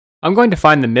I'm going to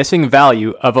find the missing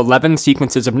value of 11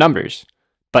 sequences of numbers,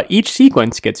 but each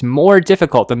sequence gets more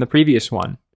difficult than the previous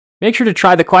one. Make sure to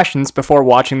try the questions before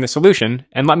watching the solution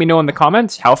and let me know in the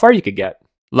comments how far you could get.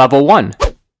 Level 1.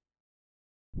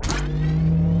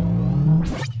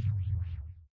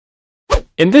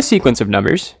 In this sequence of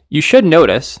numbers, you should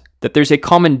notice that there's a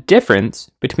common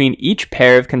difference between each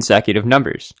pair of consecutive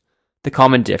numbers. The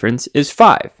common difference is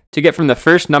 5. To get from the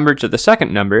first number to the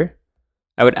second number,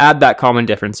 I would add that common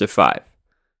difference of 5.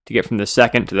 To get from the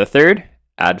second to the third,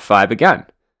 add 5 again.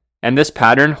 And this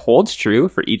pattern holds true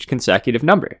for each consecutive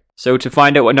number. So to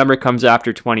find out what number comes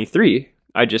after 23,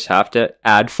 I just have to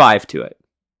add 5 to it.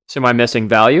 So my missing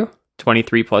value,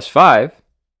 23 plus 5,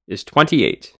 is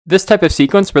 28. This type of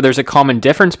sequence where there's a common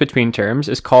difference between terms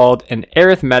is called an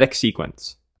arithmetic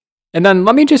sequence. And then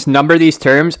let me just number these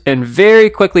terms and very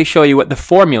quickly show you what the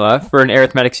formula for an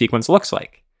arithmetic sequence looks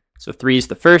like. So 3 is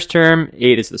the first term,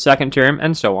 8 is the second term,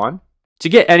 and so on. To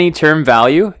get any term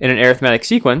value in an arithmetic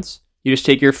sequence, you just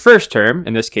take your first term,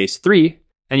 in this case 3,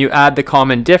 and you add the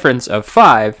common difference of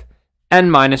 5,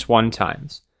 n minus 1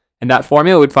 times. And that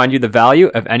formula would find you the value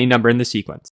of any number in the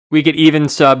sequence. We could even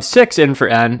sub 6 in for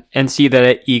n and see that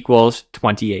it equals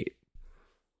 28.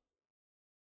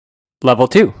 Level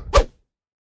 2.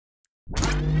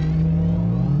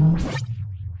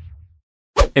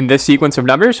 In this sequence of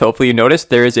numbers, hopefully you notice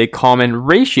there is a common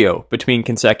ratio between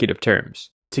consecutive terms.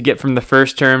 To get from the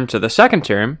first term to the second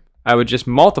term, I would just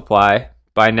multiply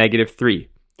by -3.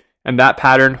 And that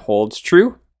pattern holds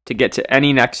true to get to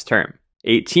any next term.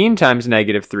 18 times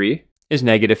 -3 is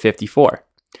 -54.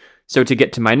 So to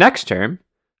get to my next term,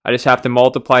 I just have to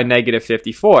multiply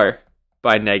 -54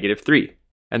 by -3.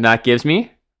 And that gives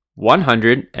me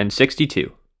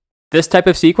 162. This type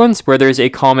of sequence where there's a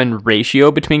common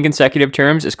ratio between consecutive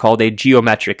terms is called a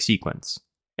geometric sequence.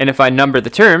 And if I number the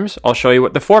terms, I'll show you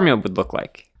what the formula would look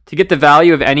like. To get the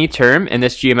value of any term in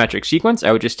this geometric sequence,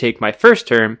 I would just take my first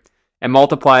term and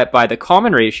multiply it by the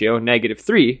common ratio,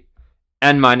 -3,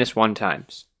 n minus 1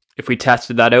 times. If we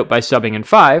tested that out by subbing in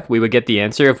 5, we would get the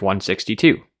answer of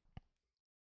 162.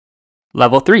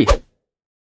 Level 3.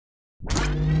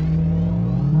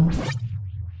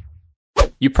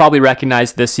 You probably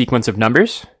recognize this sequence of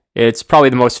numbers. It's probably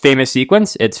the most famous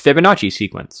sequence. It's Fibonacci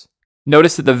sequence.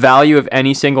 Notice that the value of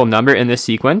any single number in this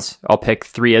sequence, I'll pick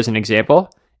 3 as an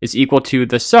example, is equal to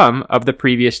the sum of the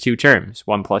previous two terms.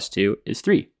 1 plus 2 is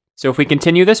 3. So if we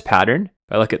continue this pattern,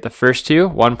 if I look at the first two,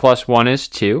 1 plus 1 is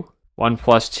 2, 1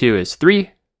 plus 2 is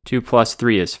 3, 2 plus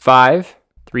 3 is 5,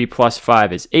 3 plus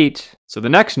 5 is 8. So the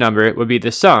next number would be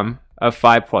the sum of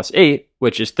 5 plus 8,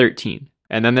 which is 13.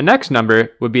 And then the next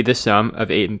number would be the sum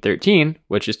of 8 and 13,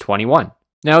 which is 21.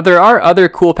 Now there are other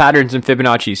cool patterns in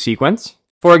Fibonacci's sequence.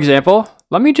 For example,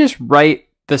 let me just write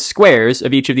the squares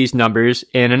of each of these numbers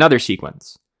in another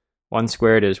sequence. 1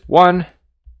 squared is 1,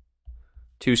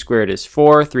 2 squared is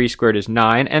 4, 3 squared is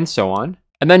 9, and so on.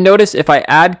 And then notice if I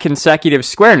add consecutive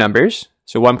square numbers,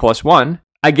 so 1 plus 1,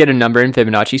 I get a number in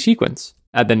Fibonacci sequence.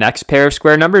 Add the next pair of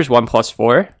square numbers, 1 plus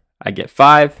 4, I get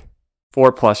 5,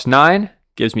 4 plus 9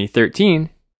 gives me 13,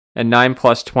 and 9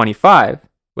 plus 25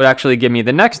 would actually give me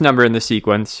the next number in the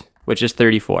sequence, which is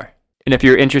 34. And if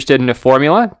you're interested in a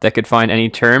formula that could find any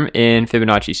term in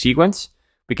Fibonacci sequence,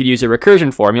 we could use a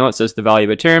recursion formula. It says the value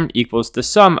of a term equals the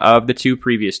sum of the two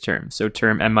previous terms. So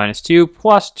term n minus 2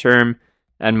 plus term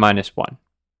n minus 1.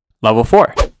 Level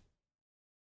 4.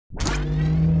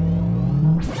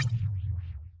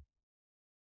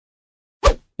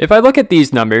 If I look at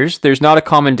these numbers, there's not a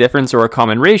common difference or a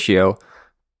common ratio,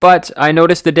 but I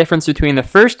notice the difference between the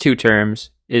first two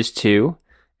terms is 2,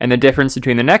 and the difference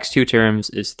between the next two terms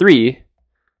is 3,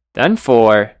 then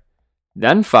 4,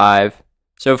 then 5.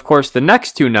 So of course the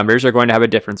next two numbers are going to have a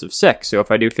difference of 6. So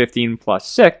if I do 15 plus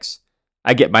 6,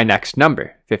 I get my next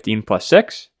number. 15 plus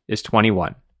 6 is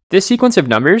 21. This sequence of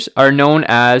numbers are known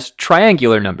as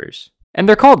triangular numbers. And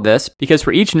they're called this because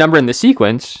for each number in the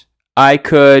sequence, I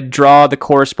could draw the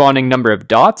corresponding number of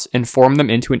dots and form them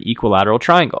into an equilateral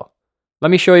triangle.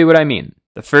 Let me show you what I mean.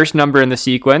 The first number in the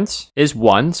sequence is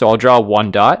 1, so I'll draw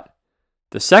 1 dot.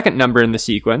 The second number in the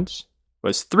sequence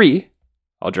was 3.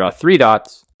 I'll draw 3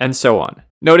 dots, and so on.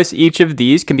 Notice each of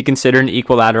these can be considered an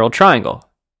equilateral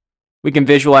triangle. We can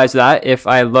visualize that if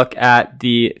I look at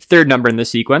the third number in the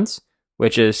sequence,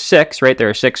 which is 6, right? There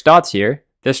are 6 dots here.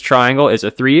 This triangle is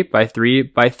a 3 by 3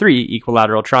 by 3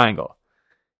 equilateral triangle.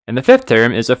 And the fifth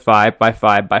term is a 5 by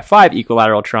 5 by 5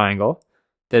 equilateral triangle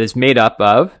that is made up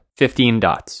of 15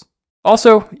 dots.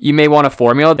 Also, you may want a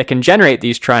formula that can generate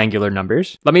these triangular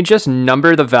numbers. Let me just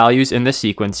number the values in the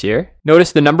sequence here.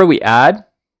 Notice the number we add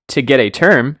to get a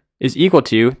term is equal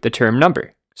to the term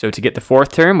number. So to get the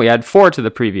fourth term, we add 4 to the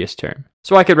previous term.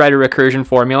 So I could write a recursion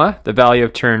formula. The value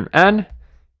of term n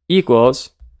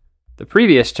equals the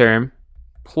previous term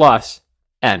plus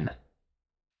n.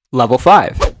 Level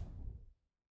 5.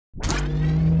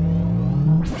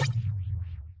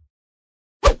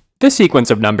 This sequence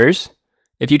of numbers,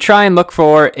 if you try and look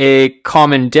for a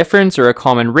common difference or a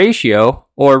common ratio,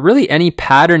 or really any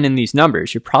pattern in these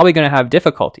numbers, you're probably going to have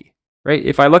difficulty, right?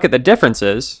 If I look at the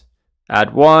differences,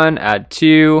 add 1, add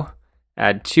 2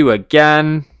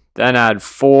 again, then add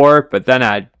 4, but then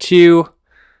add 2,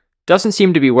 doesn't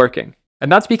seem to be working. And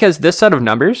that's because this set of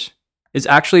numbers is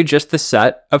actually just the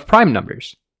set of prime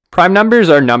numbers. Prime numbers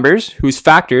are numbers whose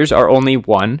factors are only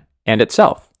 1 and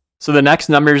itself. So the next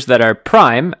numbers that are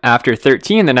prime, after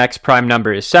 13, the next prime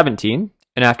number is 17,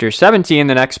 and after 17,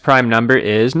 the next prime number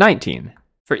is 19.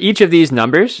 For each of these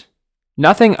numbers,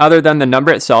 nothing other than the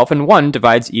number itself and 1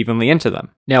 divides evenly into them.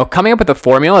 Now, coming up with a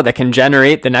formula that can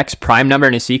generate the next prime number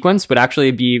in a sequence would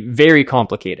actually be very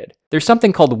complicated. There's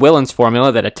something called Willen's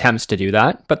formula that attempts to do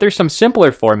that, but there's some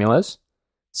simpler formulas,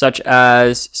 such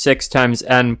as 6 times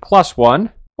n plus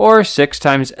 1, or 6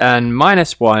 times n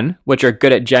minus 1, which are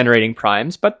good at generating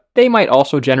primes, but they might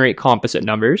also generate composite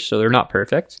numbers, so they're not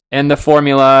perfect. And the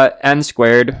formula n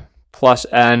squared plus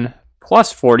n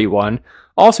plus 41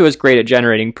 also is great at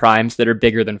generating primes that are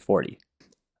bigger than 40.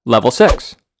 Level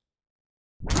 6.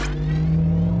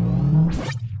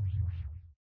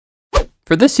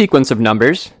 For this sequence of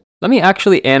numbers, let me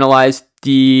actually analyze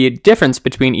the difference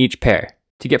between each pair.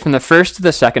 To get from the first to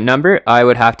the second number, I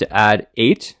would have to add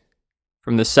 8.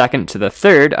 From the second to the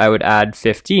third, I would add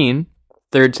 15.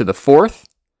 Third to the fourth,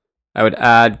 I would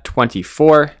add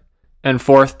 24. And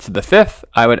fourth to the fifth,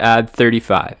 I would add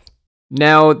 35.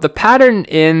 Now, the pattern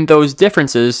in those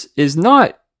differences is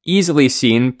not easily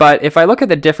seen, but if I look at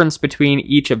the difference between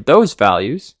each of those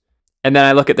values, and then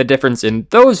I look at the difference in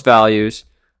those values,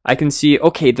 I can see,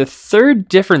 okay, the third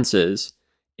differences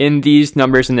in these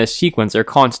numbers in this sequence are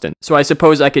constant. So I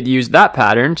suppose I could use that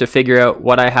pattern to figure out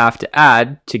what I have to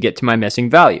add to get to my missing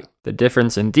value. The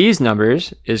difference in these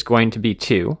numbers is going to be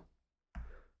 2,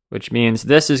 which means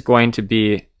this is going to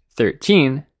be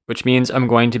 13, which means I'm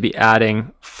going to be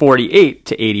adding 48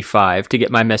 to 85 to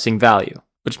get my missing value,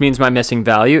 which means my missing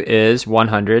value is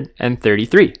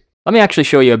 133. Let me actually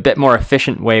show you a bit more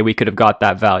efficient way we could have got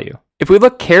that value. If we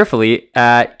look carefully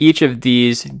at each of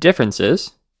these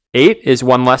differences, 8 is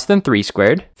 1 less than 3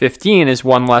 squared, 15 is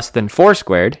 1 less than 4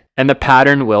 squared, and the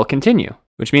pattern will continue,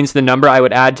 which means the number I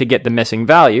would add to get the missing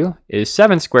value is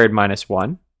 7 squared minus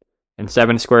 1, and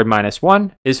 7 squared minus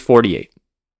 1 is 48.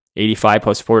 85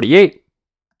 plus 48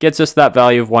 gets us that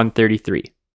value of 133.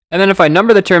 And then if I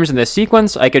number the terms in this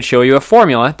sequence, I could show you a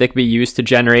formula that could be used to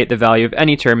generate the value of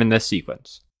any term in this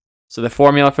sequence. So the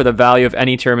formula for the value of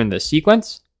any term in this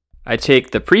sequence, I take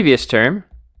the previous term,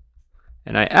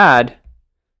 and I add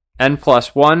n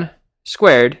plus 1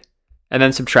 squared, and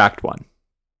then subtract 1.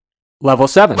 Level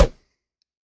 7.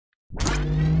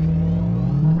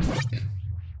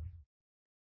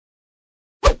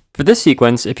 For this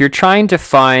sequence, if you're trying to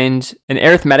find an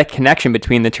arithmetic connection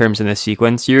between the terms in this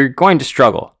sequence, you're going to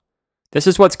struggle. This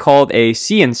is what's called a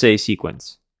see and say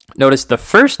sequence. Notice the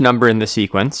first number in the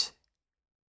sequence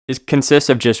consists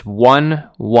of just 1,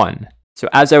 1. So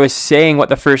as I was saying what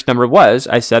the first number was,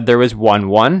 I said there was 1,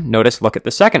 1. Notice, look at the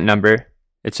second number.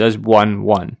 It says 1,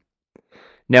 1.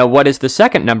 Now, what is the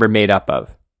second number made up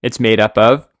of? It's made up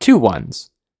of 2 1s.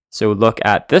 So look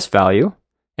at this value,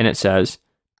 and it says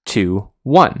 2,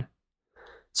 1.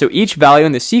 So each value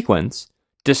in the sequence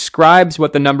describes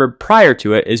what the number prior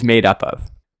to it is made up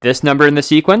of. This number in the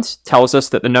sequence tells us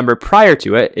that the number prior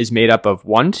to it is made up of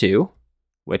 1, 2,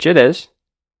 which it is,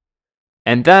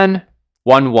 and then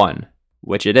 1, 1,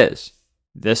 which it is.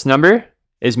 This number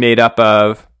is made up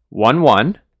of 1,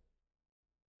 1,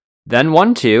 then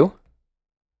 1, 2,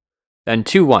 then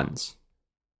 2 1s.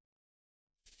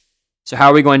 So how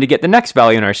are we going to get the next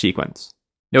value in our sequence?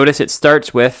 Notice it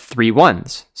starts with 3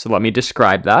 1s. So let me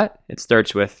describe that. It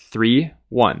starts with 3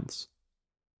 1s.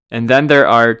 And then there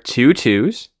are 2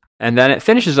 2s, and then it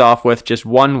finishes off with just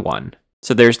 1 1.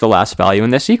 So there's the last value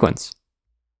in this sequence.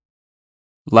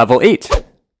 Level 8.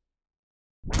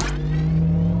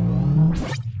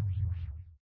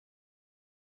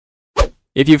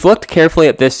 If you've looked carefully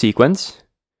at this sequence,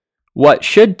 what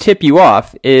should tip you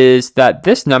off is that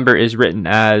this number is written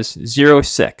as 0,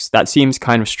 6. That seems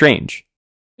kind of strange.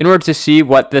 In order to see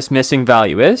what this missing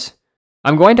value is,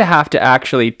 I'm going to have to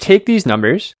actually take these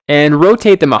numbers and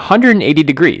rotate them 180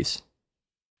 degrees.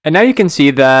 And now you can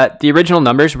see that the original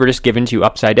numbers were just given to you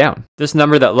upside down. This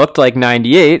number that looked like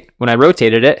 98, when I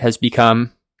rotated it, has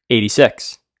become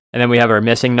 86. And then we have our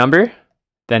missing number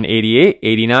then 88,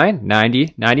 89,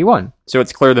 90, 91. So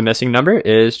it's clear the missing number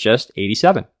is just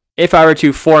 87. If I were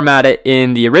to format it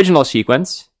in the original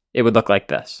sequence, it would look like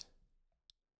this.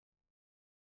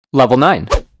 Level 9.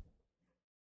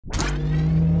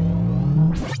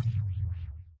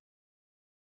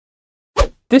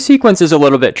 This sequence is a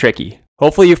little bit tricky.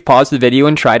 Hopefully you've paused the video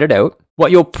and tried it out.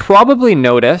 What you'll probably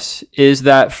notice is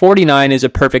that 49 is a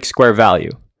perfect square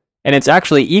value, and it's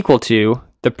actually equal to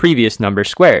the previous number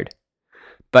squared.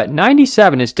 But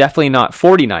 97 is definitely not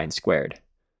 49 squared.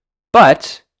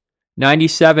 But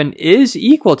 97 is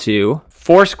equal to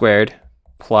 4 squared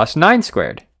plus 9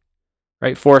 squared.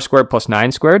 Right? 4 squared plus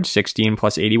 9 squared, 16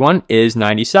 plus 81 is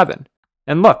 97.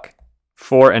 And look,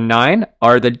 4 and 9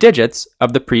 are the digits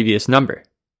of the previous number.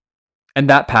 And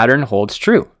that pattern holds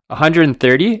true.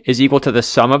 130 is equal to the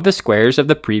sum of the squares of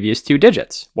the previous two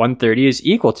digits. 130 is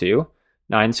equal to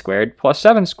 9 squared plus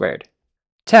 7 squared.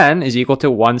 10 is equal to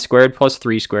 1 squared plus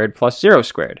 3 squared plus 0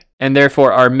 squared. And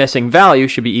therefore our missing value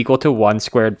should be equal to 1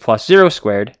 squared plus 0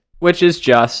 squared, which is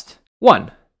just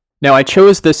 1. Now I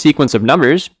chose this sequence of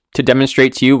numbers to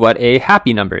demonstrate to you what a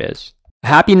happy number is. A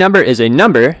happy number is a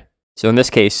number, so in this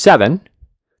case 7,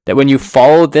 that when you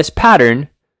follow this pattern,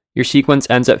 your sequence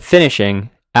ends up finishing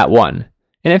at 1.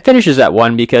 And it finishes at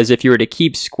 1 because if you were to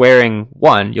keep squaring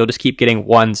 1, you'll just keep getting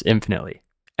 1s infinitely.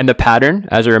 And the pattern,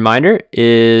 as a reminder,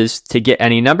 is to get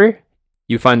any number,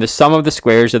 you find the sum of the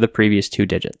squares of the previous two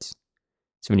digits.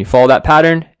 So when you follow that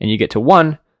pattern and you get to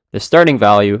 1, the starting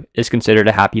value is considered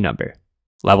a happy number.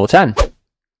 Level 10.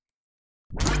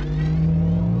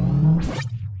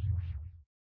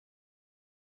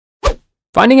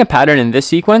 Finding a pattern in this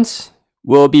sequence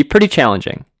will be pretty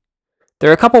challenging.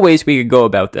 There are a couple ways we could go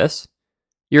about this.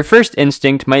 Your first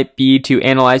instinct might be to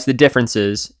analyze the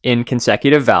differences in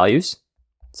consecutive values.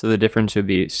 So the difference would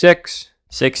be 6,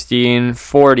 16,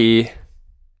 40,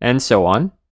 and so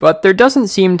on. But there doesn't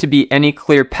seem to be any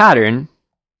clear pattern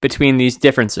between these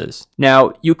differences.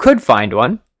 Now, you could find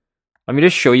one. Let me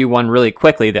just show you one really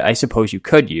quickly that I suppose you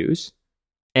could use.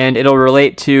 And it'll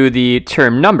relate to the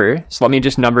term number. So let me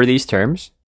just number these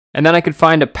terms. And then I could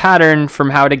find a pattern from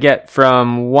how to get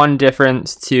from one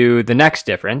difference to the next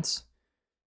difference.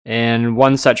 And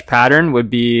one such pattern would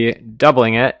be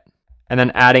doubling it and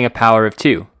then adding a power of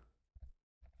 2.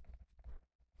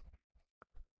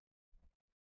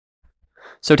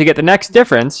 So to get the next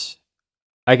difference,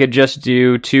 I could just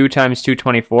do 2 times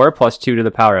 224 plus 2 to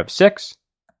the power of 6,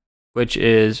 which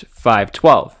is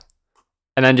 512.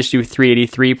 And then just do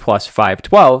 383 plus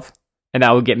 512, and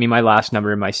that would get me my last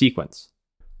number in my sequence,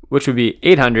 which would be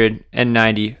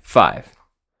 895.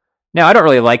 Now, I don't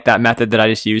really like that method that I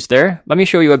just used there. Let me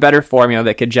show you a better formula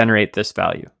that could generate this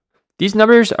value. These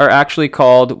numbers are actually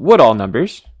called Woodall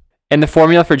numbers, and the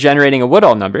formula for generating a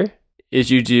Woodall number is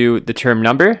you do the term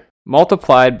number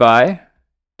multiplied by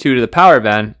 2 to the power of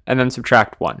n, and then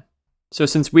subtract 1. So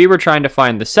since we were trying to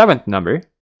find the 7th number,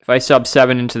 if I sub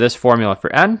 7 into this formula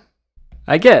for n,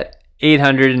 I get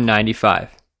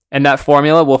 895. And that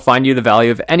formula will find you the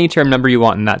value of any term number you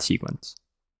want in that sequence.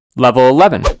 Level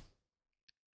 11.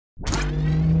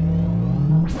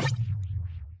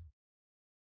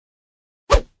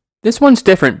 This one's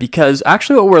different because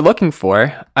actually what we're looking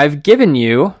for, I've given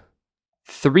you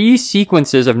 3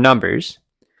 sequences of numbers,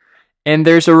 and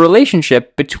there's a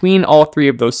relationship between all 3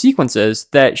 of those sequences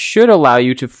that should allow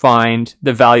you to find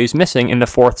the values missing in the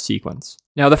 4th sequence.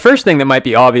 Now, the first thing that might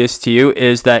be obvious to you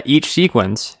is that each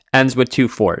sequence ends with 2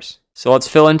 4s. So let's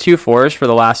fill in 2 4s for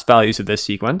the last values of this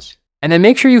sequence. And then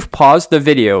make sure you've paused the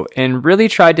video and really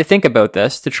tried to think about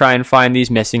this to try and find these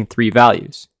missing 3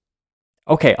 values.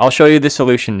 Okay, I'll show you the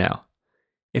solution now.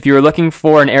 If you were looking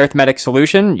for an arithmetic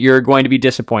solution, you're going to be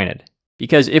disappointed.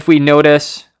 Because if we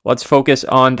notice, let's focus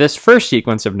on this first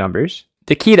sequence of numbers.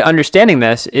 The key to understanding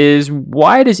this is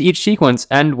why does each sequence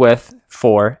end with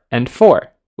 4 and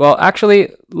 4? Well,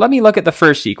 actually, let me look at the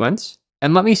first sequence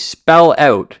and let me spell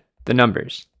out the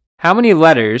numbers. How many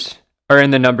letters are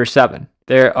in the number 7?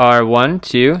 There are 1,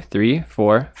 2, 3,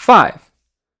 4, 5,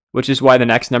 which is why the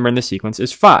next number in the sequence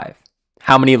is 5.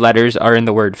 How many letters are in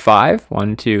the word 5?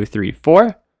 1, 2, 3,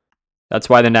 4. That's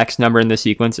why the next number in the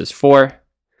sequence is 4.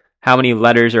 How many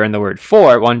letters are in the word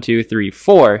 4? 1, 2, 3,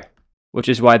 4, which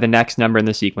is why the next number in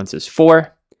the sequence is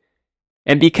 4.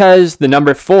 And because the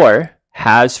number 4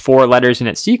 has 4 letters in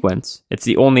its sequence, it's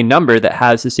the only number that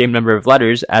has the same number of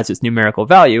letters as its numerical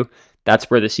value,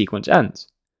 that's where the sequence ends.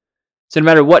 So no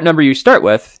matter what number you start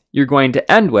with, you're going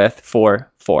to end with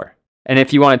 4, 4. And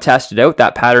if you want to test it out,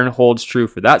 that pattern holds true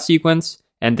for that sequence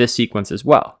and this sequence as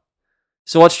well.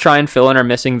 So let's try and fill in our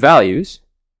missing values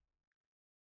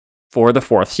for the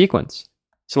 4th sequence.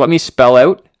 So let me spell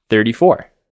out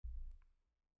 34.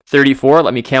 34,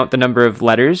 let me count the number of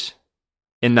letters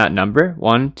in that number.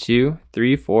 1, 2,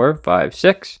 3, 4, 5,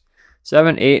 6,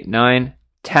 7, 8, 9,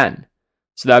 10.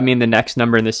 So that would mean the next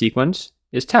number in the sequence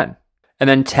is 10. And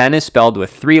then 10 is spelled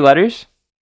with 3 letters,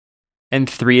 and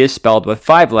 3 is spelled with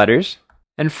 5 letters,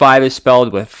 and 5 is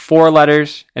spelled with 4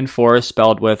 letters, and 4 is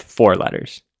spelled with 4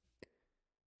 letters.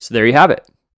 So there you have it.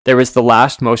 There was the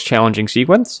last most challenging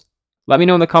sequence. Let me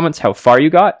know in the comments how far you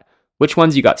got, which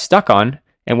ones you got stuck on,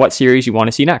 and what series you want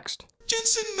to see next.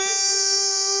 Jensen!